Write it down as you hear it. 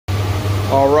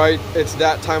Alright, it's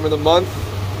that time of the month.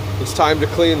 It's time to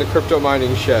clean the crypto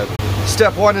mining shed.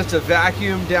 Step one is to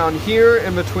vacuum down here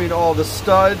in between all the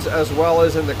studs, as well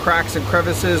as in the cracks and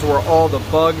crevices where all the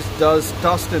bugs, dust,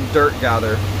 and dirt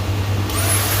gather.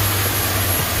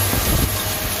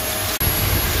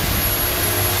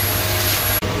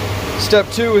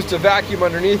 Step two is to vacuum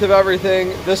underneath of everything.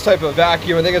 This type of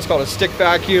vacuum, I think it's called a stick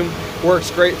vacuum, works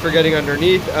great for getting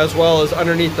underneath, as well as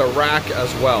underneath the rack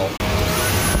as well.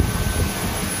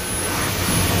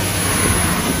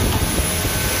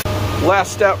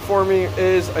 Last step for me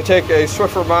is I take a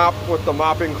Swiffer mop with the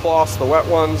mopping cloths, the wet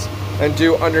ones, and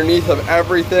do underneath of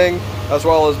everything, as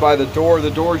well as by the door.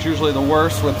 The door is usually the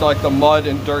worst with like the mud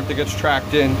and dirt that gets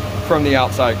tracked in from the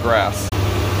outside grass.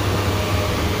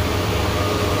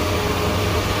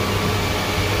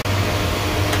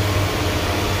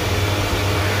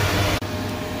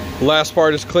 Last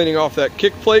part is cleaning off that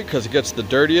kick plate because it gets the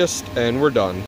dirtiest, and we're done.